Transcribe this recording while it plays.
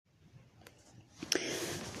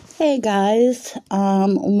Hey guys,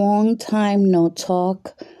 long time no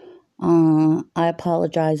talk. I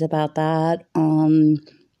apologize about that.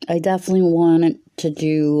 I definitely wanted to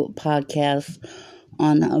do podcasts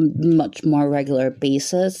on a much more regular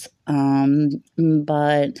basis.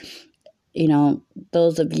 But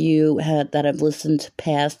those of you that have listened to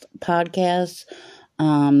past podcasts,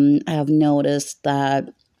 have noticed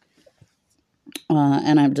that,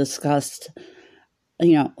 and I've discussed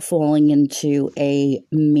falling into a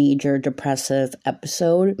major depressive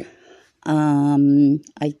episode.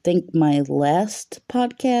 I think my last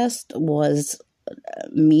podcast was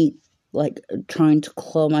me trying to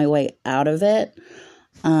claw my way out of it.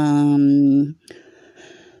 I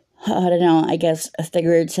don't know, I guess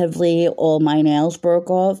figuratively all my nails broke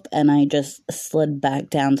off and I just slid back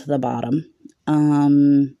down to the bottom.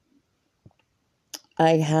 I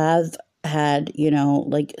have had,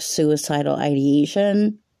 suicidal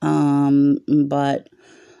ideation, but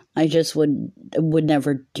I just would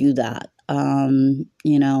never do that,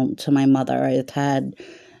 to my mother. I've had,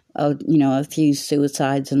 a few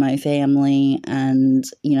suicides in my family, and,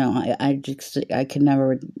 I could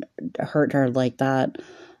never hurt her like that.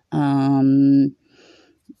 And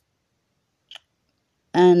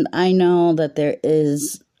I know that there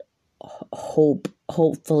is hope,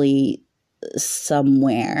 hopefully,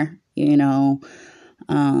 somewhere,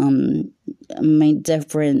 my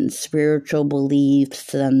different spiritual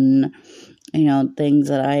beliefs and, things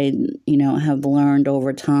that I, have learned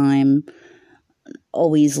over time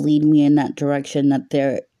always lead me in that direction, that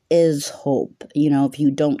there is hope. If you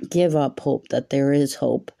don't give up hope, that there is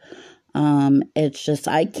hope. It's just,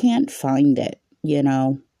 I can't find it,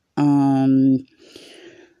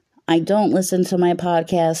 I don't listen to my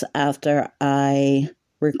podcasts after I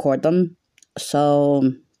record them.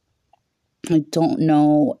 So I don't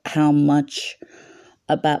know how much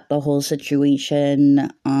about the whole situation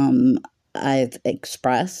I've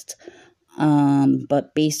expressed.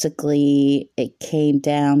 But basically it came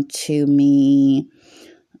down to me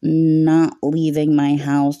not leaving my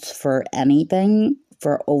house for anything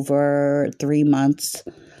for over 3 months.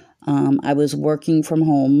 I was working from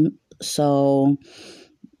home, so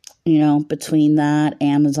between that,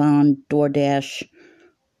 Amazon, DoorDash,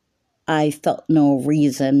 I felt no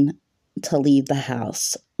reason to leave the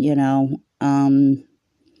house, I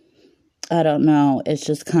don't know, it's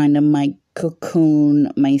just kind of my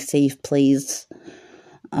cocoon, my safe place.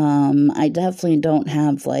 I definitely don't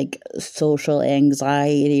have, social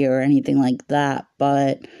anxiety or anything like that,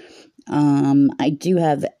 but, I do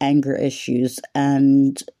have anger issues,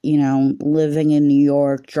 and, living in New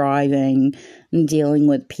York, driving, and dealing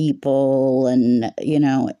with people, and,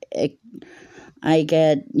 I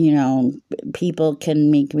get, people can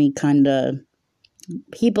make me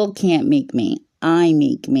people can't make me. I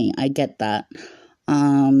make me. I get that.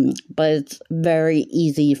 But it's very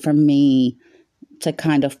easy for me to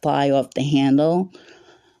kind of fly off the handle.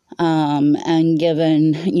 And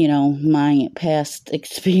given, my past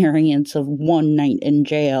experience of one night in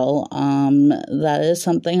jail, that is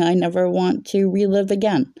something I never want to relive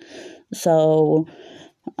again. So,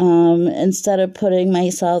 instead of putting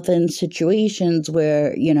myself in situations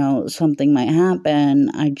where, something might happen,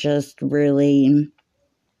 I just really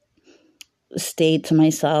stayed to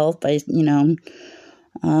myself. If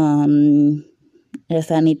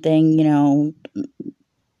anything,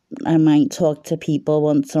 I might talk to people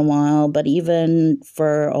once in a while, but even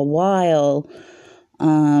for a while,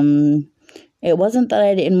 it wasn't that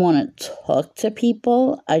I didn't want to talk to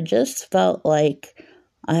people. I just felt like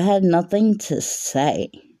I had nothing to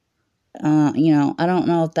say. I don't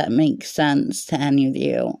know if that makes sense to any of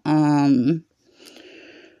you.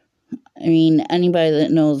 Anybody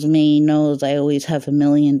that knows me knows I always have a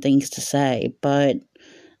million things to say, but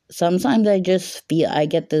sometimes I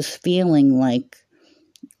get this feeling like,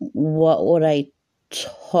 what would I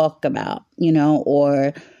talk about,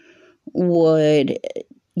 or would,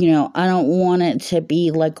 I don't want it to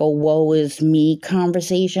be like a woe is me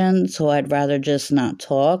conversation, so I'd rather just not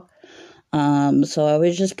talk. So I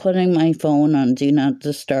was just putting my phone on Do Not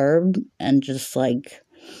Disturb and just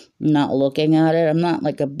not looking at it. I'm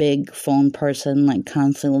not a big phone person,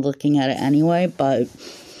 constantly looking at it anyway, but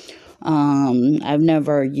I've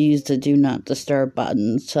never used the Do Not Disturb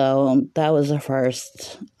button, so that was the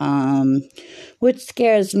first, which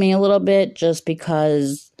scares me a little bit just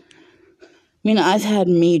because, I've had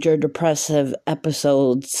major depressive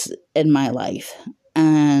episodes in my life,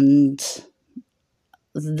 and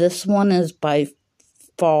this one is by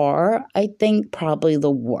far, I think, probably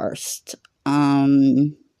the worst.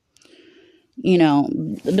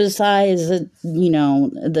 Besides,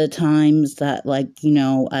 the times that,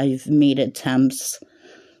 I've made attempts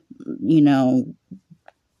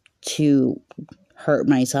to hurt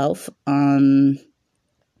myself.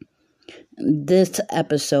 This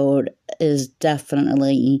episode is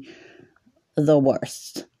definitely the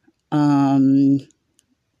worst.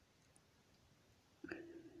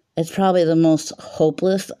 It's probably the most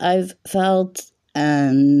hopeless I've felt,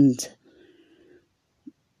 and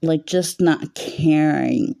just not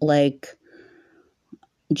caring,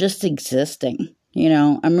 just existing.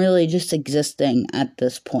 I'm really just existing at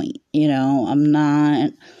this point. I'm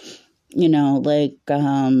not, the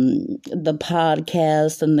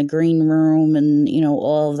podcast and the green room and,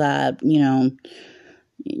 all of that,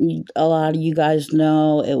 a lot of you guys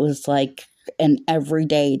know it was like an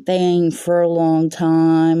everyday thing for a long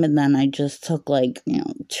time. And then I just took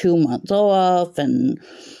 2 months off, and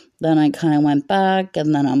then I kind of went back,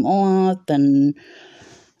 and then I'm off, and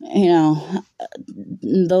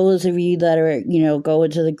those of you that are,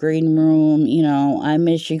 going to the green room, I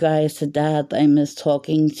miss you guys to death. I miss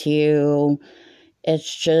talking to you.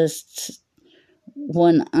 It's just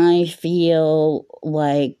when I feel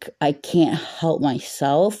like I can't help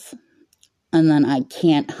myself, and then I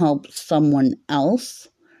can't help someone else,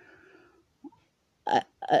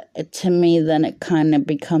 to me, then it kind of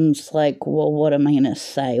becomes like, well, what am I going to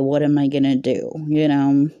say? What am I going to do?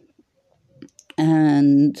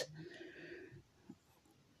 And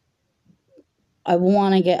I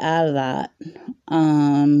want to get out of that.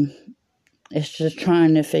 It's just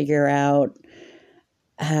trying to figure out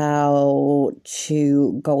how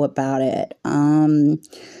to go about it.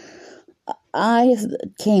 I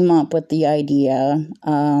came up with the idea.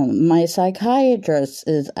 My psychiatrist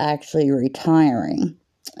is actually retiring.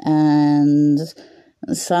 And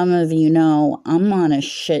some of you know I'm on a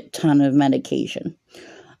shit ton of medication.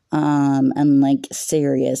 And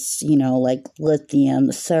serious, lithium,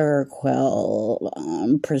 Seroquel,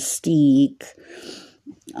 Pristiq,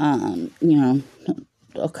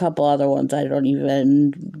 a couple other ones I don't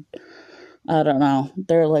know.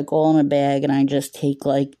 They're all in a bag, and I just take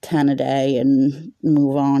 10 a day and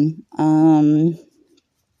move on.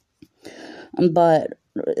 But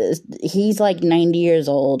he's 90 years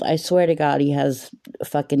old. I swear to God, he has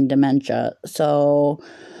fucking dementia. So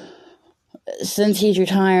since he's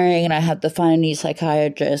retiring and I have to find a new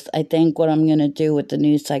psychiatrist, I think what I'm going to do with the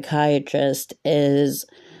new psychiatrist is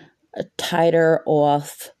tighter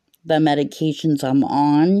off the medications I'm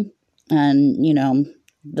on. And,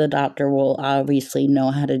 the doctor will obviously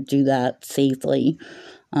know how to do that safely.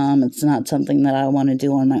 It's not something that I want to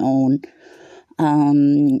do on my own.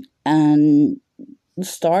 And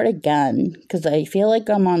start again, because I feel like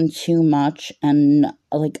I'm on too much, and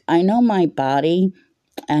I know my body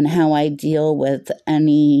and how I deal with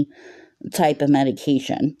any type of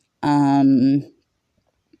medication.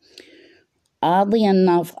 Oddly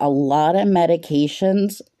enough, a lot of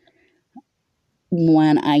medications,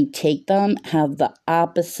 when I take them, have the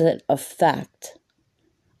opposite effect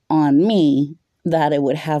on me that it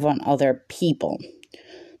would have on other people.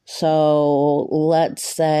 So let's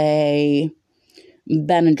say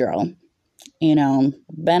Benadryl.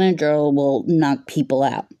 Benadryl will knock people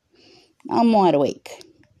out. I'm wide awake,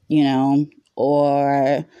 or,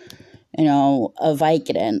 a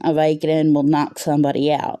Vicodin. A Vicodin will knock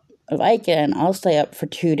somebody out. A Vicodin, I'll stay up for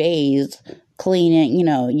 2 days cleaning.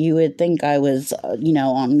 You would think I was,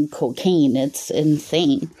 on cocaine. It's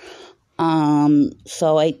insane.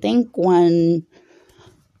 So I think when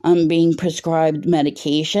I'm being prescribed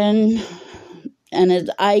medication,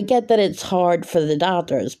 and I get that it's hard for the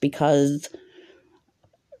doctors because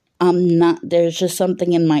there's just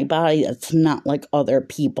something in my body that's not like other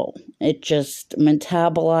people. It just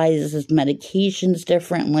metabolizes medications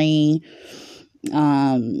differently.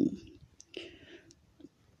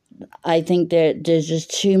 I think that there's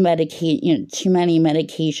just too many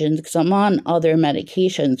medications, because I'm on other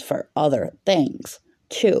medications for other things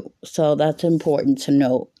too. So that's important to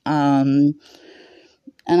note. And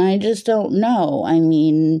I just don't know. I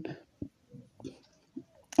mean,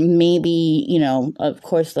 maybe, of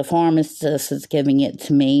course the pharmacist is giving it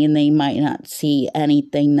to me, and they might not see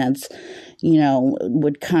anything that's,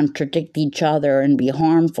 would contradict each other and be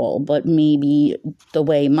harmful, but maybe the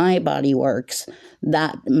way my body works,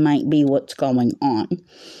 that might be what's going on.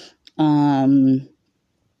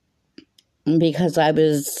 Because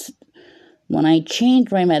when I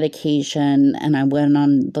changed my medication and I went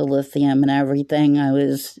on the lithium and everything, I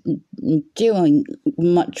was doing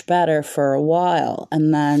much better for a while.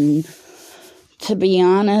 And then, to be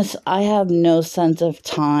honest, I have no sense of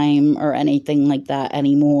time or anything like that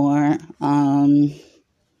anymore.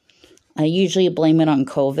 I I usually blame it on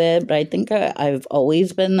COVID, but I think I've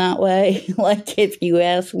always been that way. Like, if you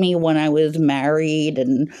ask me when I was married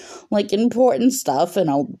and, like, important stuff in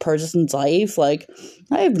a person's life, like,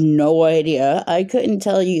 I have no idea. I couldn't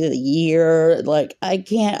tell you the year. Like, I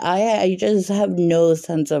just have no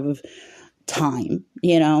sense of time,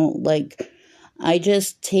 Like, I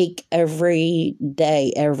just take every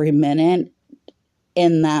day, every minute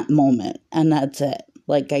in that moment, and that's it.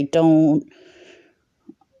 Like,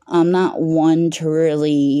 I'm not one to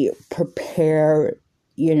really prepare,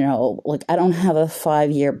 like, I don't have a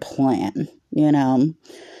 5-year plan, and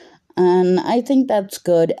I think that's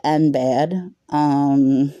good and bad.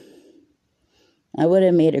 I would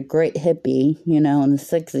have made a great hippie, in the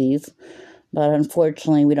 60s, but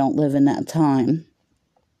unfortunately we don't live in that time.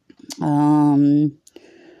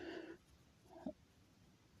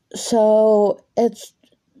 So it's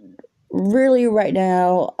really right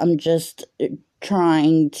now, I'm just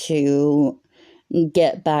trying to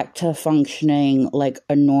get back to functioning like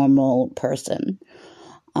a normal person.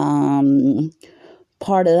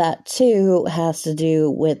 Part of that too has to do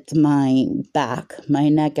with my back, my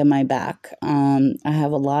neck and my back. I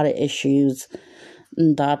have a lot of issues.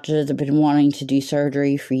 Doctors have been wanting to do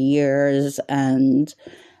surgery for years, and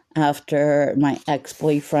after my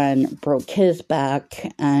ex-boyfriend broke his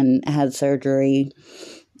back and had surgery,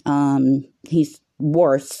 he's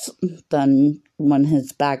worse than when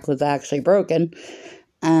his back was actually broken,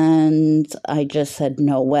 and I just said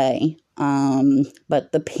no way.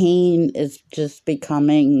 But the pain is just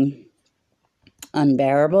becoming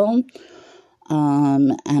unbearable,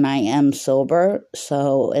 and I am sober,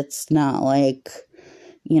 so it's not like,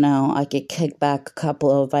 I could kick back a couple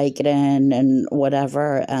of Vicodin and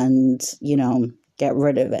whatever and, get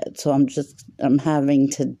rid of it. So I'm having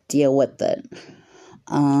to deal with it.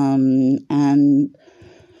 And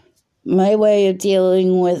my way of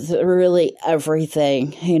dealing with really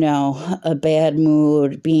everything, a bad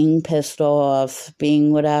mood, being pissed off,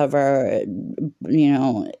 being whatever,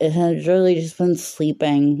 it has really just been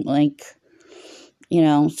sleeping. Like,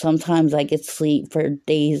 sometimes I get sleep for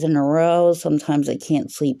days in a row. Sometimes I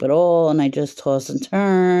can't sleep at all, and I just toss and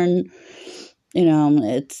turn.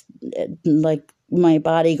 It's like my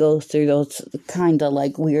body goes through those kind of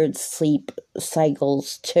like weird sleep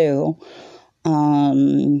cycles too.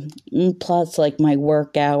 Plus, like, my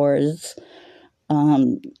work hours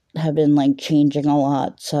have been like changing a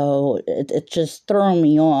lot, so it's just thrown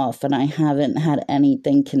me off, and I haven't had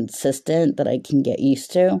anything consistent that I can get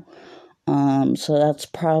used to. So that's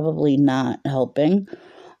probably not helping.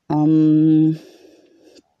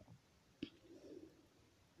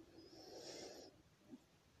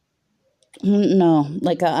 No,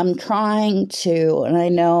 like, I'm trying to, and I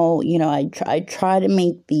know, I try to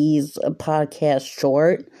make these podcasts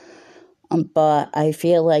short, but I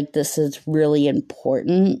feel like this is really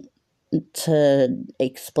important to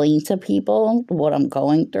explain to people what I'm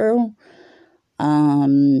going through.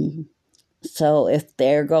 So if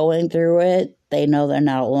they're going through it, they know they're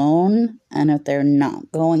not alone. And if they're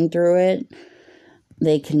not going through it,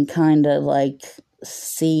 they can kind of like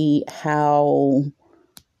see how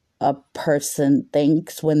a person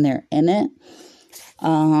thinks when they're in it.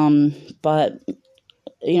 But,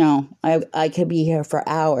 I could be here for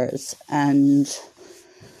hours, and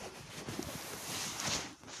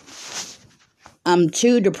I'm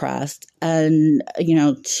too depressed and,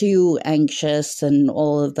 too anxious and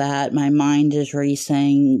all of that. My mind is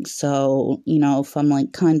racing. So, if I'm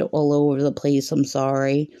like kind of all over the place, I'm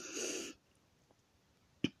sorry.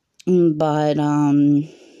 But,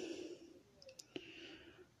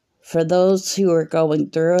 for those who are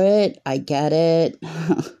going through it, I get it.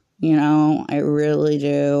 I really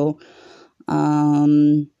do.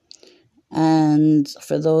 And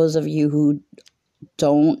for those of you who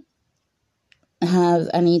don't have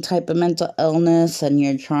any type of mental illness and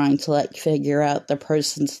you're trying to like figure out the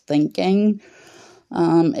person's thinking,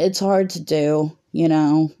 it's hard to do,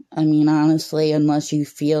 I mean, honestly, unless you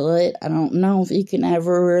feel it, I don't know if you can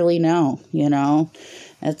ever really know,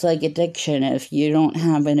 It's like addiction. If you don't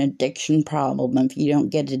have an addiction problem, if you don't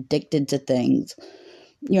get addicted to things,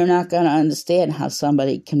 you're not going to understand how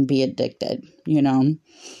somebody can be addicted,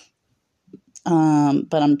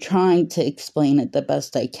 But I'm trying to explain it the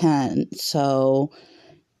best I can. So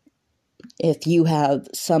if you have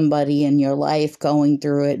somebody in your life going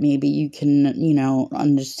through it, maybe you can,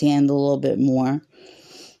 understand a little bit more.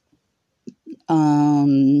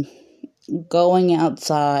 Going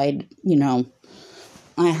outside,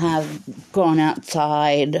 I have gone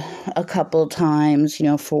outside a couple of times,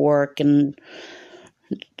 for work and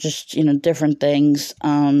just, different things.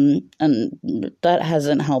 And that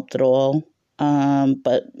hasn't helped at all.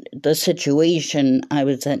 But the situation I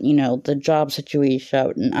was in, the job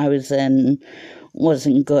situation I was in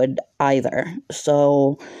wasn't good either.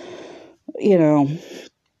 So,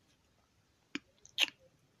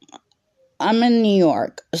 I'm in New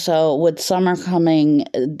York, so with summer coming,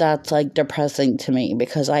 that's like depressing to me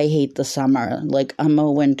because I hate the summer. Like, I'm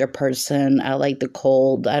a winter person. I like the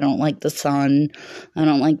cold. I don't like the sun. I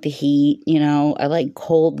don't like the heat. I like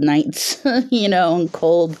cold nights, and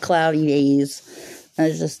cold, cloudy days.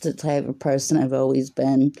 That's just the type of person I've always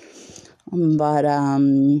been. But,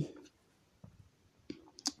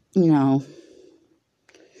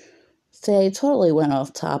 See, I totally went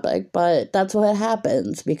off topic, but that's what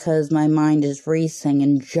happens because my mind is racing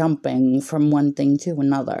and jumping from one thing to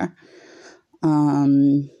another.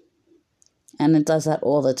 And it does that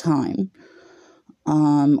all the time.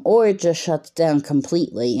 Or it just shuts down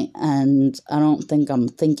completely, and I don't think I'm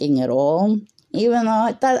thinking at all. Even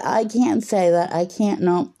though I can't say that.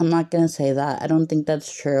 No, I'm not going to say that. I don't think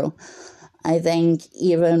that's true. I think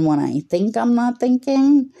even when I think I'm not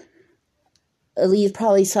thinking, at least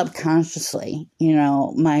probably subconsciously,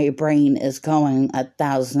 my brain is going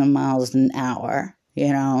 1,000 miles an hour,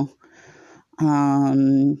 I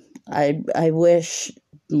wish,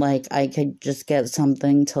 like, I could just get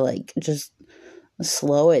something to, like, just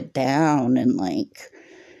slow it down and, like,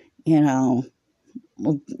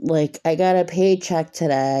 like, I got a paycheck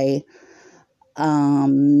today.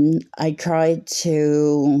 I tried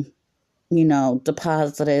to,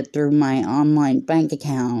 deposit it through my online bank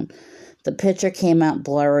account. The picture came out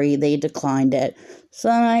blurry. They declined it. So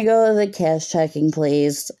then I go to the cash checking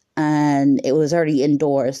place, and it was already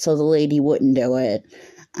indoors, so the lady wouldn't do it.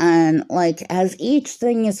 And, like, as each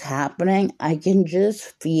thing is happening, I can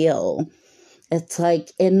just feel it's,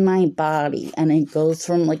 like, in my body, and it goes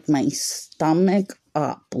from, like, my stomach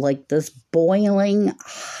up, like, this boiling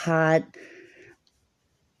hot,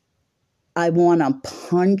 I want to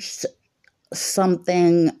punch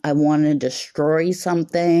something, I want to destroy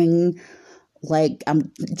something, like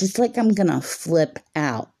I'm gonna flip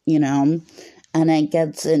out, and it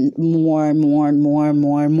gets in more and more and more and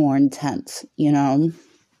more and more intense,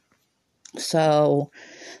 so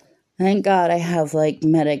thank God I have like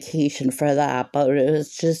medication for that, but it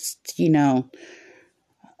was just,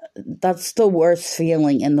 that's the worst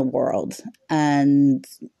feeling in the world, and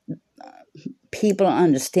people don't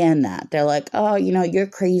understand that. They're like, oh, you're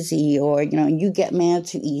crazy, or, you get mad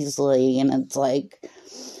too easily. And it's like,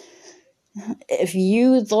 if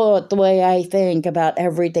you thought the way I think about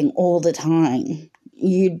everything all the time,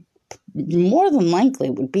 you'd more than likely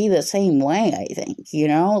would be the same way, I think,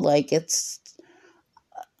 like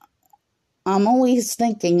I'm always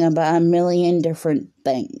thinking about a million different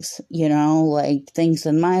things, like things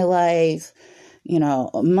in my life,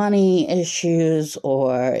 money issues,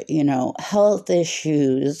 or, health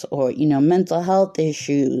issues, or, mental health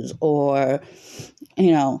issues, or,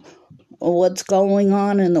 what's going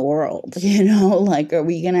on in the world, like, are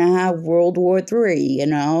we going to have World War III,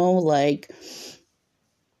 like,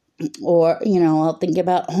 or, I'll think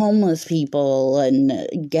about homeless people and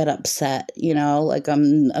get upset, like,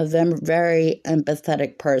 I'm a very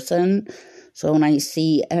empathetic person, so when I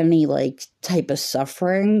see any, like, type of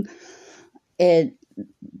suffering, it,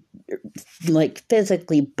 like,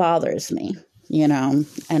 physically bothers me, and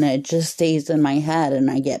it just stays in my head,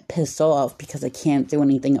 and I get pissed off because I can't do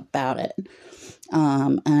anything about it.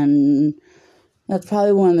 And that's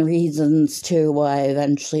probably one of the reasons, too, why I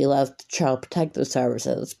eventually left Child Protective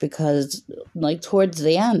Services, because, like, towards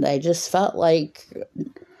the end, I just felt like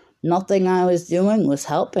nothing I was doing was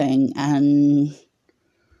helping, and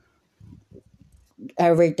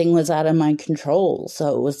everything was out of my control.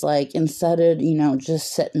 So it was like, instead of,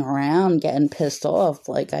 just sitting around getting pissed off,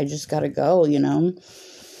 like, I just gotta go,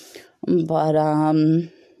 But,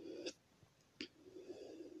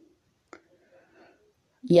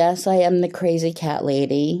 yes, I am the crazy cat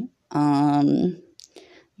lady.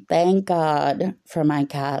 Thank God for my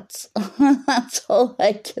cats. That's all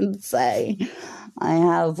I can say. I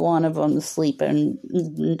have one of them sleeping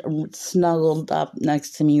snuggled up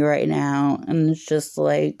next to me right now, and it's just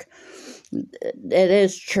like, it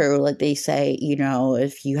is true, like they say,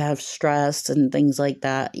 if you have stress and things like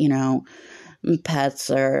that, pets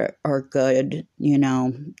are good,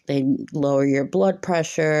 they lower your blood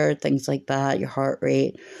pressure, things like that, your heart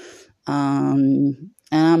rate, and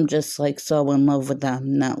I'm just, like, so in love with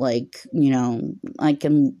them that, like, I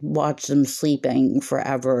can watch them sleeping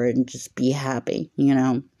forever and just be happy,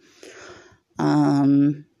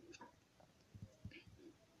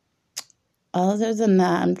 Other than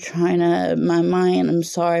that, my mind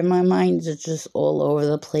is just all over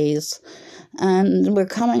the place. And we're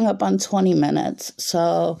coming up on 20 minutes.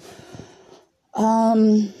 So,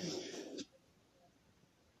 I'm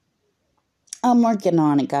working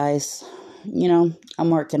on it, guys. I'm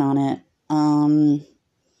working on it. I'm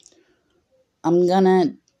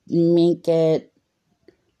gonna make it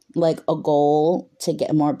like a goal to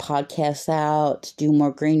get more podcasts out, to do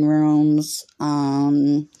more green rooms.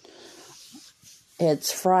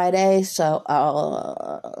 It's Friday, so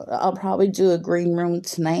I'll probably do a green room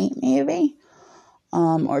tonight, maybe,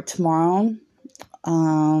 or tomorrow.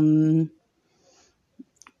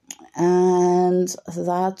 And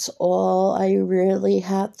that's all I really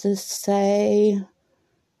have to say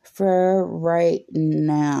for right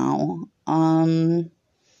now.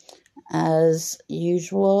 As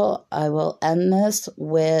usual, I will end this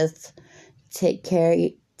with take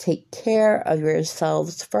care of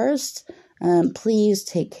yourselves first, and please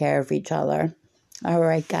take care of each other. All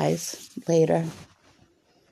right, guys. Later.